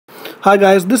Hi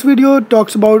guys, this video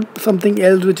talks about something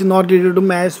else which is not related to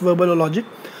maths, verbal or logic.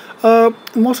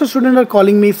 Most of the students are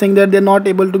calling me saying that they're not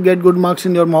able to get good marks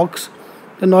in your mocks.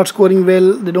 They're not scoring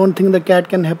well. They don't think the CAT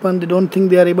can happen. They don't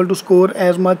think they are able to score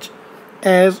as much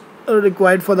as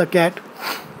required for the CAT.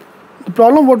 The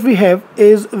problem what we have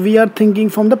is we are thinking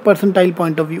from the percentile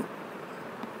point of view.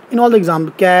 In all the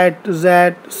exams, CAT,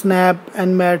 ZAT, SNAP,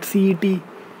 NMAT, CET,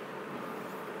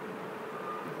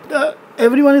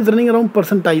 everyone is running around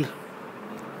percentile.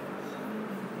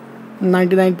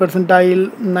 99 percentile,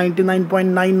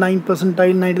 99.99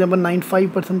 percentile, 99.95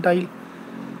 percentile.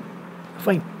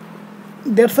 Fine.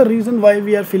 That's the reason why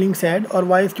we are feeling sad or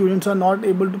why students are not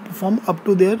able to perform up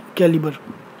to their caliber.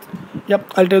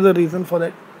 Yep, I'll tell you the reason for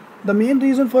that. The main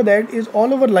reason for that is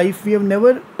all our life we have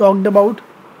never talked about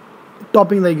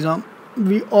topping the exam.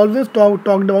 We always talked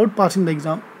about passing the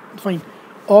exam. Fine.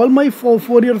 All my four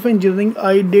years of engineering,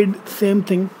 I did same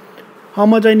thing. How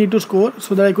much I need to score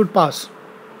so that I could pass.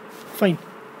 Fine.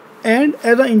 And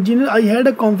as an engineer, I had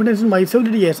a confidence in myself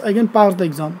that yes, I can pass the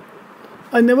exam.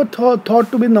 I never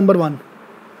thought to be number one.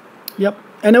 Yep,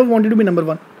 I never wanted to be number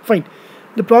one. Fine.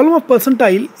 The problem of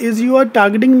percentile is you are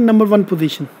targeting number one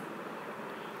position.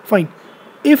 Fine.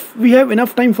 If we have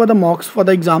enough time for the mocks, for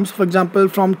the exams, for example,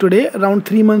 from today, around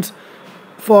 3 months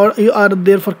you are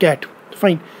there for CAT.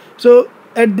 Fine. So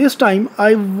at this time,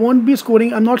 I'm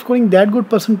not scoring that good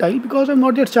percentile because I'm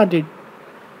not yet started.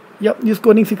 Yep, you're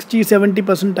scoring 60, 70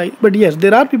 percentile. But yes,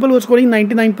 there are people who are scoring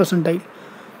 99 percentile.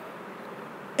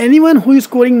 Anyone who is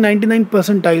scoring 99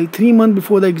 percentile 3 months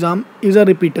before the exam is a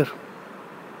repeater.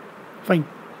 Fine.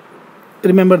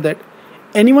 Remember that.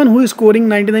 Anyone who is scoring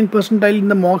 99 percentile in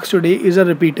the mocks today is a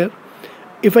repeater.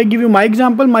 If I give you my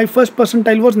example, my first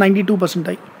percentile was 92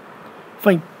 percentile.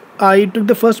 Fine. I took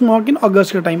the first mock in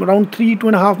August time. Around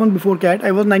 2.5 months before CAT,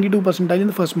 I was 92 percentile in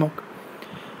the first mock.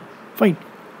 Fine.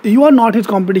 You are not his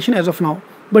competition as of now,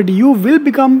 but you will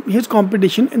become his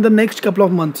competition in the next couple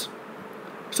of months.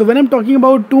 So when I'm talking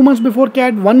about 2 months before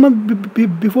CAT, 1 month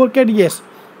before CAT, yes,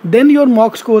 then your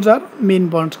mock scores are main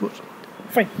point scores.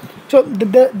 Fine. So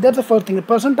that's the first thing. The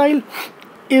percentile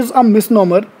is a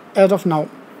misnomer as of now.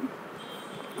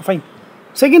 Fine.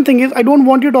 Second thing is, I don't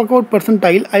want you to talk about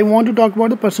percentile. I want to talk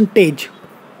about the percentage.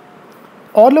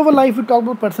 All over life we talk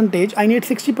about percentage. I need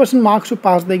 60% marks to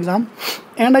pass the exam,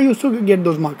 and I used to get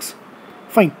those marks.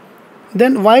 Fine.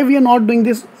 Then why we are not doing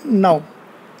this now?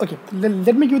 Okay,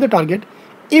 let me give you the target.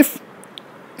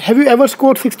 Have you ever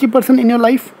scored 60% in your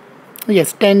life?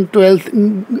 Yes, 10, 12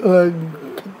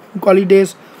 college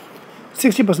days,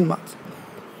 60% marks.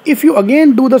 If you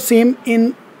again do the same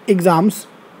in exams,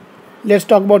 let's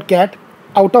talk about CAT.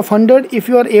 Out of 100, if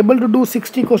you are able to do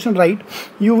 60 questions right,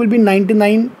 you will be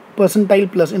 99 percentile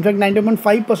plus. In fact,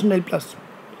 90.5 percentile plus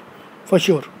for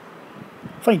sure.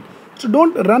 Fine. So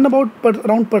don't run around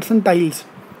percentiles.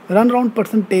 Run around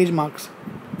percentage marks.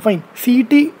 Fine. CET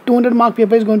 200 mark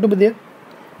paper is going to be there.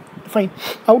 Fine.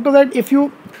 Out of that, if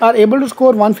you are able to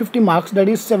score 150 marks, that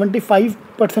is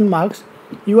 75% marks,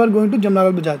 you are going to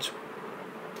Jamnalal Bajaj.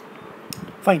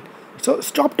 Fine. So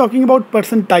stop talking about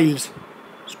percentiles.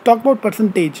 Talk about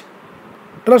percentage.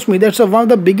 Trust me, that's one of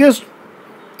the biggest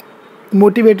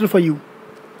motivator for you.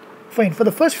 Fine. For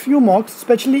the first few mocks,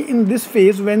 especially in this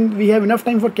phase when we have enough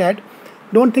time for CAT,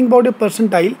 don't think about a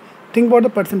percentile, think about the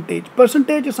percentage.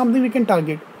 Percentage is something we can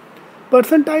target.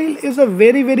 Percentile is a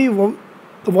very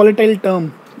volatile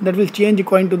term that will change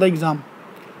according to the exam,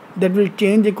 that will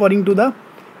change according to the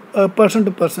person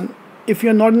to person. If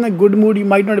you're not in a good mood, you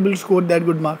might not be able to score that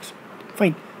good marks.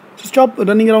 Fine. So stop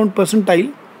running around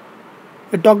percentile.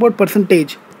 Talk about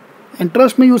percentage, and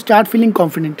trust me, you start feeling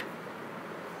confident.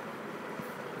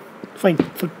 Fine.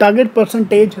 So target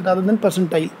percentage rather than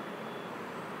percentile.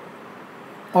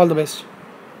 All the best.